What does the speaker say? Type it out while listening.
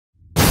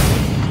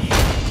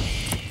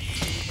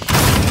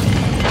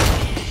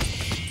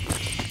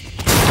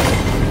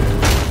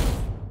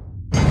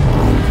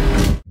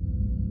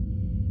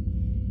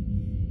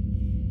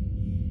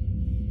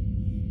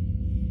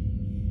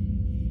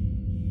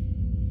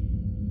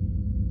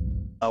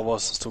I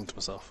was talking to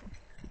myself.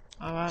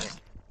 Alright.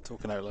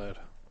 Talking out loud.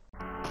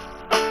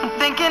 I'm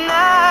thinking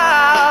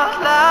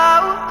out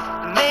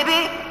loud,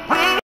 maybe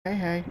we.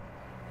 Hey.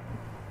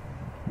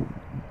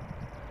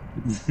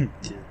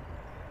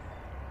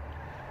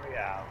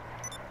 Yeah.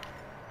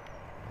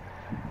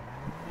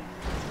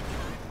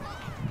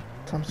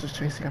 Tom's just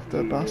chasing after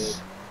the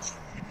bus.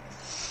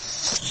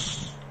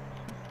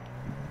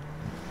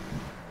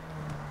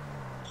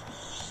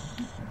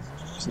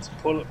 Just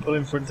pull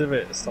in front of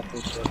it. Stop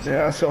all the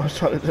Yeah, that's what I was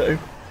trying to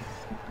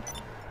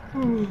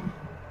do.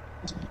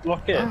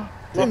 Block it.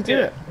 Didn't do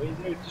it. What you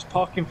do, just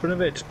park in front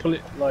of it. Just pull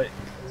it like.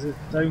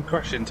 Don't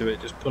crash into it.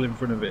 Just pull in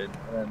front of it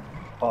and then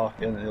park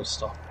and then it'll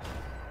stop.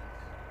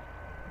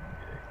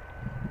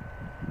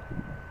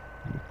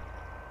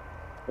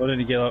 Why don't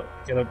you get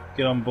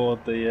on board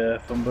the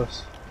fun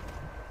bus?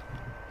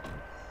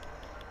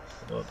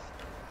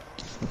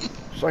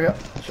 So I got.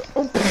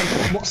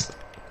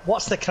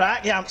 What's the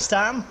crack,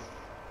 Stam?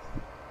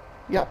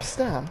 Yep,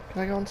 Stam.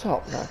 Can I go on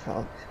top? No, I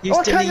can't. Used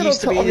I to, can he get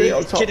used to on be top. I'll get the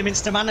on top.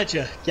 Kidderminster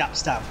manager,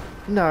 Stam.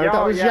 No,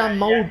 that was Jan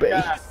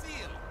Molby.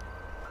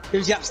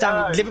 Who's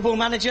Stam? Liverpool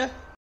manager?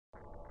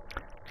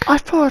 I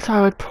thought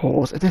I would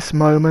pause at this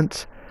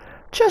moment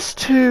just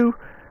to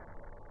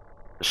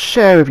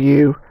share with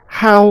you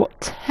how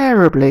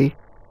terribly,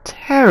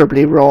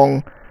 terribly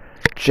wrong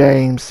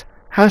James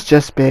has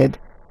just been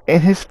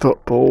in his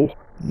football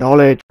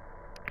knowledge.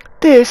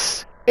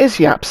 This is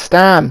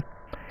Stam.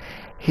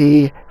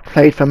 He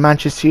played for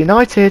Manchester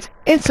United,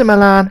 Inter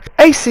Milan,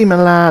 AC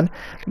Milan,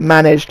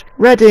 managed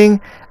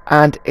Reading,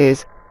 and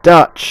is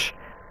Dutch.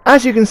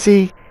 As you can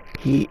see,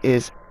 he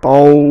is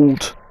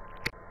bold.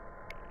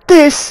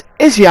 This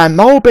is Jan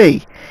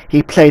Molby.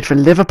 He played for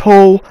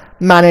Liverpool,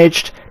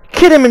 managed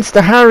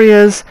Kidderminster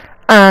Harriers,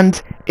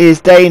 and is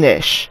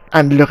Danish.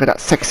 And look at that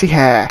sexy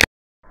hair.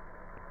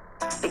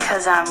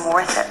 Because I'm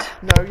worth it.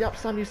 No,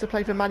 Stam used to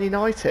play for Man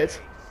United.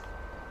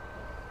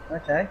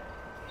 Okay.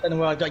 Don't know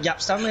where I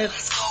got Stam with.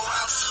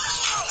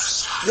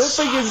 You're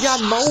thinking Jan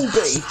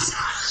Molby.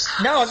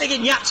 No, I'm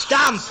thinking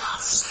Stam.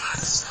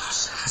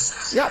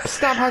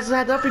 Stam has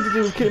had nothing to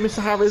do with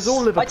Kidderminster Harriers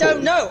or Liverpool. I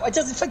don't know. I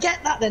just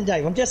forget that then,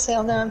 Dave. I'm just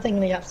saying I'm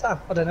thinking of Stam.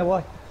 I don't know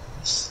why.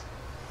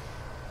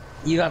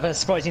 You have a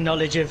surprising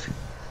knowledge of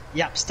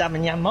Stam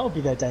and Jan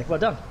Molby there, Dave. Well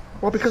done.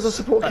 Well, because I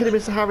support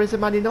Kidderminster Harriers and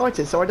Man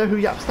United, so I know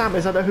who Stam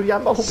is, I know who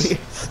Jan Molby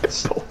is.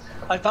 Simple.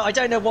 But I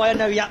don't know why I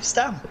know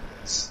Stam.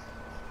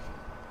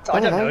 I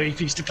don't know if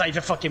he used to play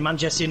for fucking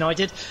Manchester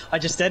United. I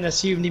just then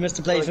assumed he must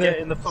have played for... Get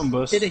in the fun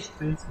bus. Did he?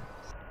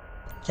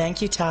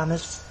 Thank you,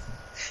 Thomas.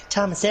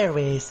 Thomas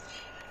Airways.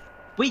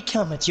 We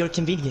come at your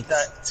convenience.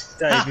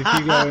 Dave, if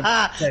you go...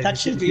 That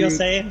should be your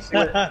saying.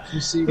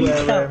 You see We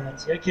where... come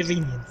at your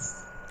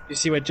convenience. You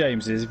see where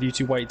James is? If you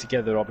two wait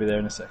together, I'll be there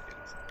in a second.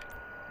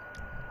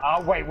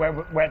 Oh wait,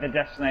 where the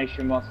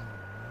destination was?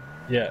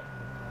 Yeah.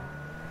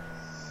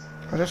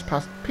 I just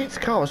passed. Pete's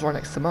car was right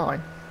next to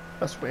mine.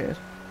 That's weird.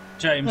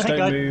 James,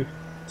 don't move.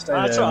 Stay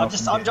That's there.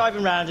 right. I'm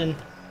driving round and...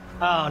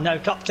 Oh no,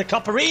 the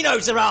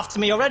Copperinos are after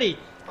me already.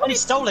 I only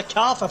stole a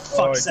car for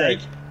fuck's sake.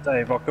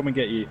 Dave, I'll come and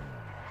get you.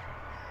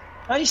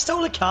 I only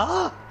stole a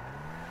car.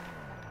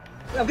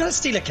 I'm gonna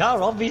steal a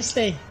car,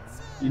 obviously.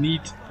 You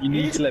need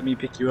to let me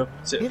pick you up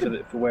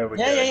for where we're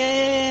going.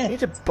 Yeah. You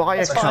need to buy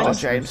a car,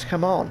 James.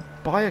 Come on,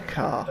 buy a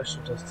car. It's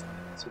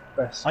the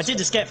best. I did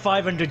just get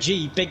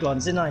 500G big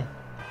ones, didn't I?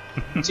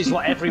 Which is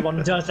what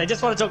everyone does. They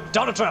just want to talk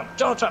Donald Trump.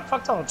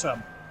 Fuck Donald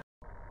Trump.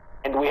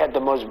 And we had the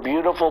most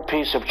beautiful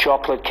piece of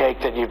chocolate cake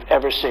that you've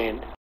ever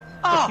seen.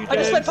 Oh, I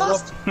just went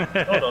past.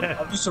 Hold on,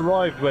 I've just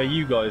arrived where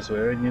you guys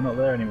were and you're not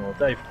there anymore.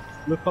 Dave,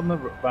 look on the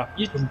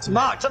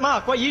map.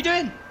 Mark, what are you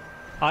doing?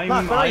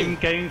 I'm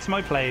going to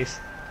my place,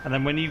 and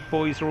then when you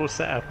boys are all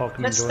set up, I'll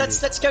come and join you.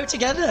 Let's go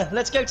together.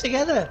 Let's go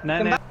together.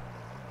 No.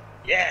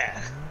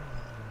 Yeah.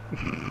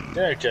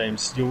 Yeah,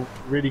 James, you're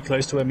really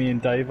close to where me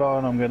and Dave are,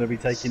 and I'm going to be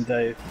taking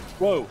Dave.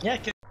 Whoa. Yeah.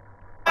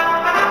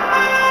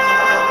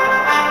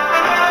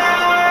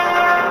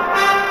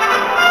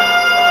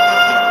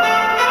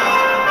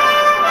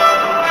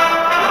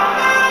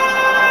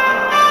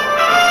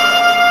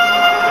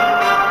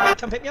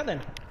 Come pick me up then.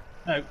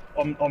 No,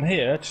 I'm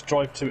here to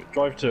drive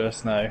to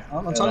us now.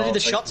 I'm trying to do the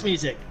shots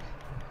music.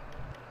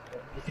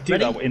 You can do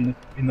that in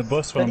the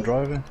bus when I'm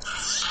driving.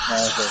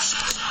 Okay.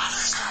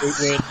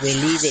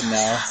 We're leaving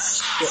now.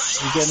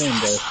 We're getting in,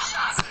 Dave.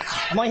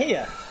 Am I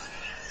here?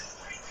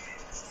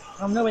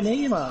 I'm nowhere near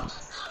you, Mark.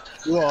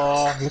 You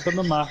are. Look on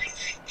the map.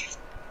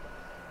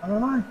 I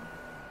don't know.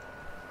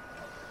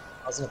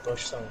 I was in a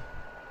bush, sorry.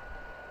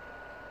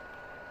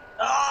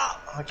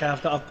 Ah! Okay,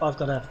 I've got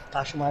a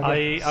passion wagon.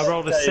 I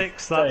rolled a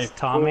 6. That's Dave,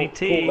 Tommy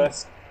T.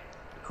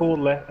 Call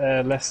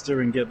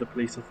Lester and get the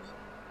police officer.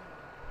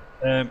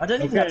 I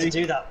don't even have to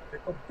do that.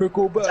 I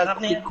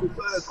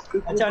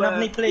don't have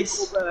any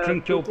police.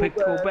 Drink your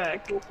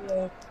pickleback.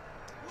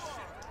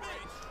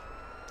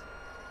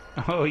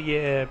 Oh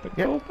yeah,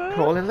 pickleback.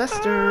 Calling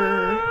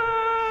Lester.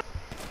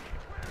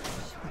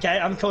 Okay,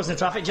 I'm causing a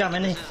traffic jam,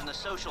 innit?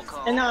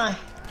 And I.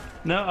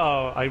 No,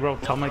 oh, I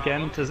rolled Tom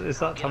again. Is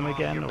that Tom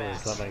again, or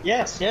is that like?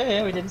 Yes,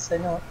 yeah, we didn't say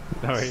no.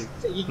 No, wait.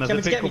 You Another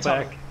coming to get me,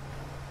 Tom? pickleback.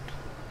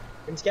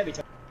 Coming to get me,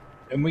 Tom?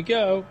 And we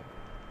go.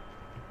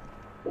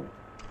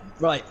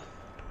 Right.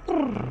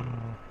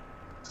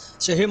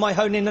 So who am I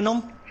honing in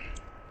on?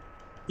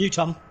 You,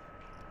 Tom.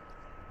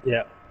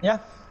 Yeah. Yeah?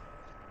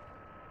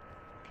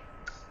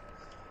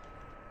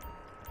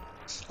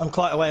 I'm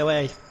quite a way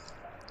away.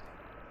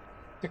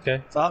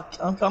 Okay. Fuck,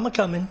 I'm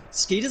a-coming.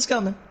 Skeeter's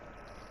coming.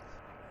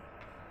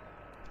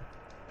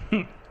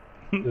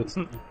 What's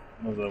that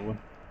one?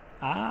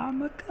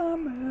 I'm a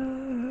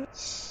coming.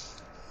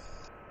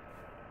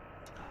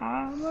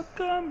 I'm a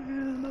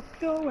coming up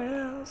your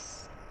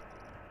ass.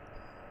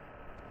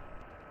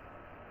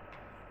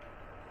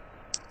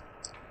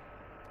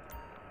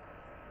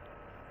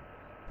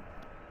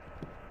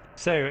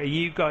 So, are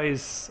you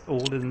guys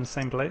all in the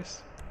same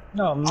place?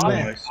 No, I'm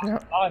Nice.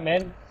 I'm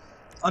in.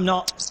 I'm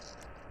not.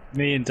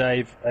 Me and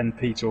Dave and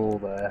Peter are all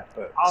there,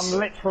 but I'm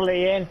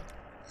literally in.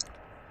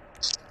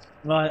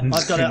 Right,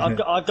 I've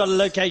got a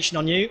location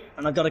on you,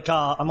 and I've got a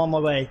car. I'm on my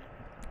way.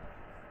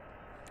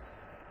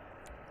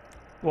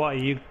 What,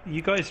 you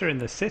guys are in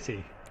the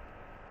city?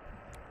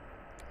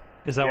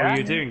 Is that Yeah. what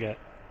you're doing it?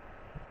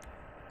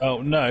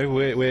 oh no,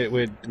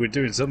 we're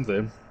doing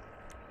something.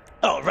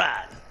 All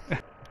right.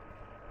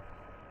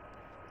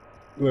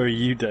 Where are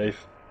you, Dave?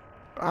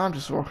 I'm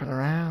just walking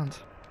around.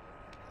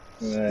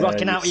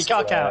 Rocking out with your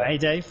cock out, hey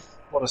Dave?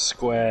 What a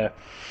square!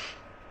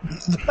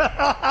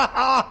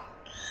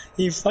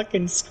 You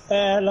fucking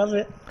square, love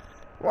it.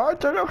 Well, I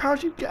don't know how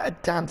you get a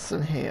dance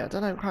in here. I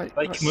don't know how.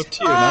 They come up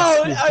to you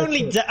and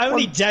ask you.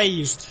 Only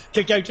Dave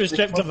could go to a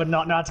strip club and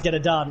not know how to get a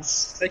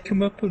dance. They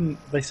come up and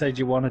they say, "Do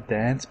you want to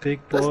dance,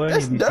 big boy?"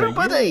 There's And you say,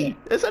 nobody.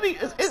 There's only.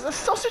 It's a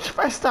sausage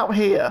fest out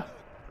here.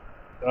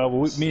 "Oh,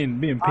 well, me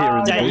and Peter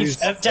and Dave,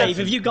 the Dave,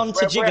 have you gone to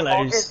We're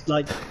Gigolos?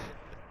 Like, have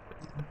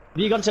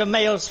you gone to a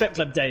male strip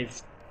club,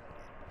 Dave?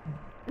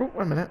 Oh,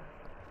 wait a minute.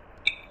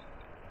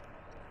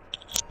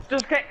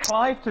 Just get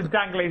Clive to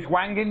dangle his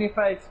wang in your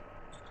face.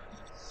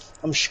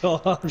 I'm sure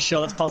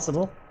that's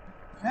possible.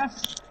 Yeah.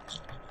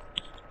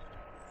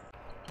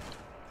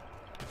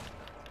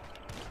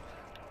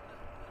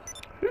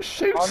 Who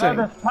shoots Oh no, him?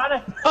 there's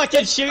panic. I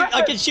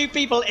can shoot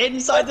people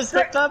inside the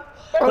strip club.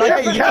 Oh, Like, yeah,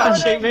 you you can't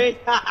can. shoot me.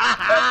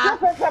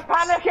 Strippers are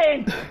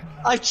panicking.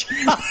 I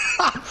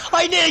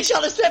nearly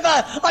shot the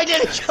stripper.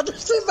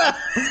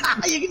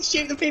 You can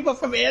shoot the people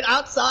from here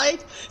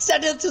outside.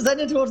 Send her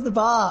towards the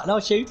bar, and I'll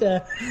shoot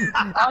her.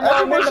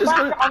 I'm in the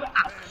back.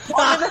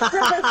 I'm in the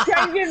strippers'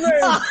 changing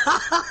room.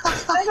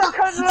 There's a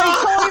cuddly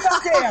toy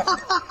back here.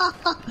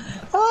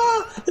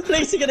 The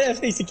police are gonna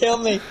kill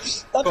me.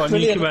 That's Go on,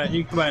 brilliant.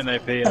 you come out now,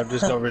 Pete. I've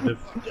just got rid of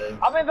James.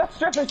 I'm in the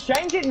strippers'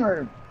 changing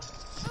room.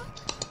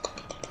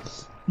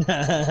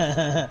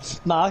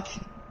 Mark,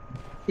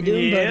 you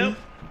doing, Yep. buddy?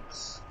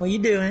 What you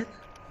doing?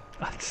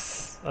 I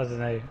don't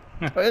know.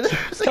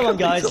 Come on,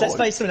 guys. Let's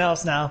play something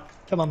else now.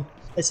 Come on.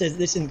 This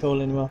isn't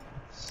cool anymore.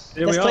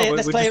 Here Let's we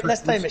play. are.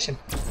 Let's play a mission.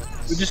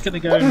 We're just gonna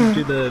go and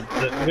do we're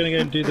gonna go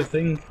and do the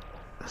thing.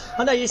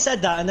 I know you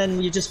said that, and then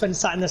you just been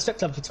sat in the strip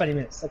club for 20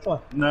 minutes. So come on.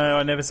 No,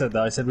 I never said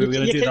that. I said we were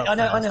gonna do that. I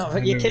know.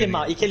 first. You're killing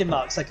Mark. You're killing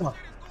Mark. So come on.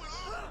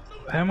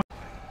 How am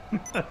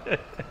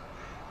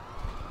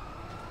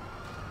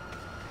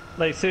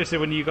Like, seriously,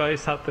 when you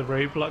guys had the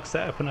roadblock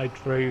set up and I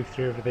drove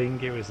through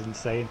everything, it was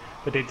insane.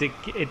 But it did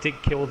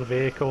kill the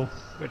vehicle,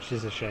 which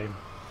is a shame.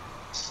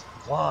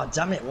 Wow,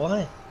 damn it!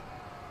 Why?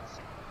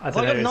 I Why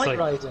don't got know. Night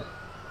It's like, Rider?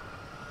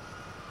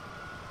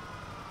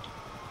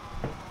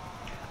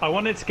 I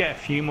wanted to get a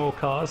few more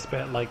cars,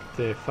 but like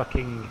the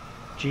fucking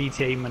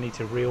GTA money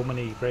to real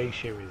money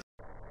ratio is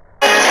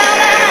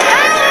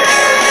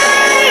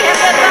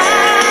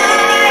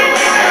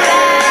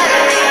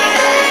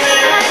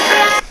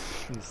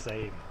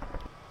insane.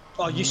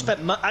 Oh, you spent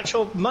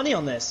actual money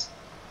on this?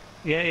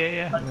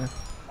 Yeah.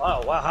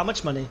 Wow. How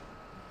much money?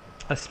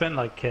 I spent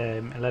like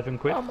 11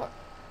 quid.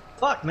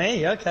 Fuck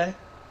me. Okay.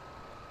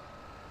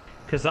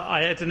 Because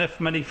I had enough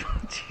money for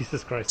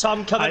Jesus Christ.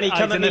 Tom, come at me. I Come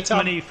had at me, enough Tom.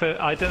 money for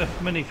I had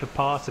enough money for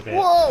part of it.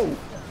 Whoa!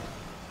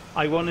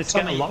 I wanted to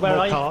get Tommy, a lot where more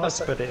are you?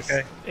 cars, Oh, but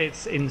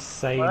it's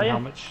insane Where are you? how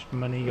much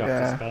money you have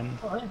Yeah. to spend.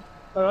 Alright.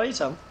 Where are you,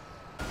 Tom?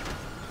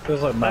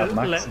 Feels like Mad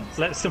Max.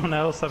 Let someone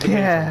else have a go.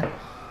 Yeah.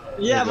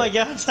 Yeah, my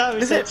God. Tom,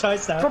 Is it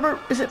twice now. from a?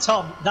 Is it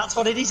Tom, that's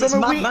what it is. from It's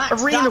Mad Arena Max.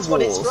 That's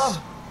what it's Wars?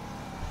 from.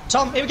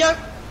 Tom, here we go.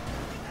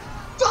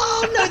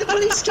 Oh no, the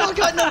police car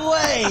got in the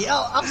way.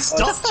 Oh, I've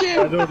stopped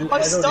you.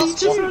 I've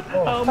stopped you.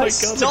 Oh my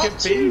I've god, look at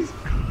stopped you. these.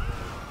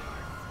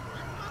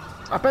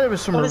 I bet it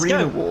was from Well, let's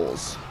Arena go.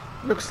 Wars.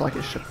 Looks like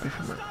it should be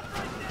from it.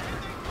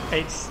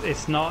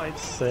 It's not,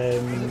 it's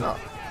No.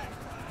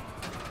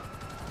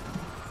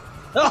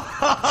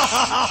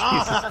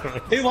 Jesus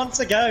Christ. Who wants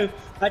to go?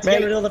 I had to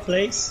get rid of all the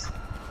police.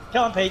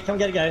 Come on, Pete, come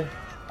get a go.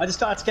 I just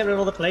had to get rid of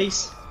all the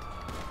police.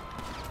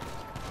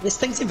 This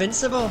thing's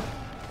invincible.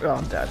 Oh,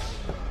 I'm dead.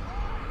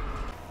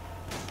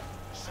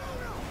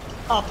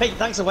 Oh, Pete,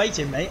 thanks for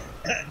waiting, mate.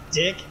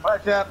 Dick.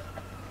 What's up?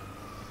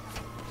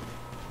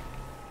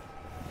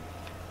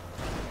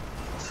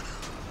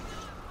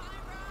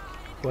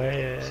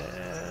 Where?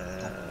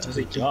 Does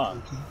he got?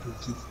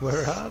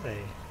 Where are they?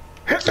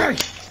 Hit me!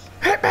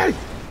 Hit me!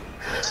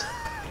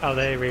 Oh,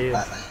 there he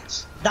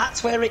is.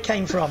 That's where it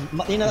came from.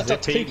 You know that Is it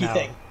Dr. Pete Pookie now?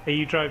 thing? Are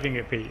you driving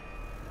it, Pete?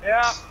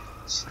 Yeah.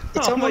 It's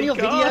Oh on one my of your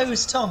God.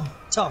 videos, Tom.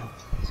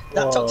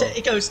 That Whoa. Doctor,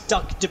 it goes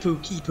Dr.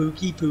 Pookie,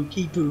 Pookie,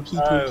 Pookie, Pookie,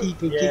 Oh, Pookie,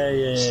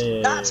 Pookie.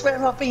 yeah. That's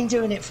where I've been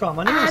doing it from.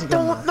 I knew it I was a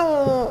gun don't there.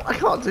 know. I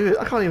can't do it.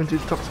 I can't even do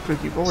the Dr.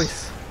 Spooky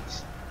voice.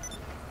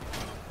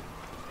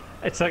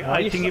 It's like,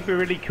 I think it'd be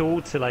really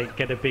cool to like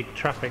get a big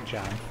traffic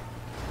jam.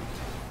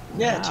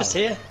 Yeah, Wow. just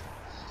here.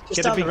 Just Get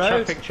a down big the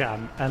road. traffic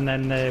jam, and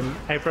then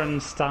everyone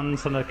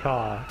stands on a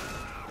car,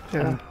 Yeah.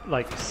 and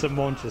like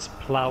someone just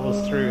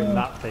plows through in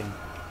that thing.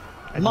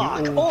 And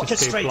Mark, you all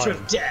just go orchestrator flying.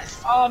 of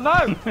death. Oh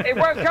no, it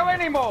won't go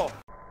anymore.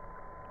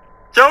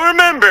 So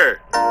remember,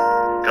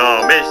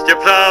 call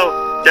Mr.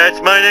 Plow. That's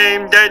my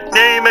name. That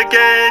name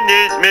again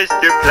is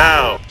Mr.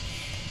 Plow.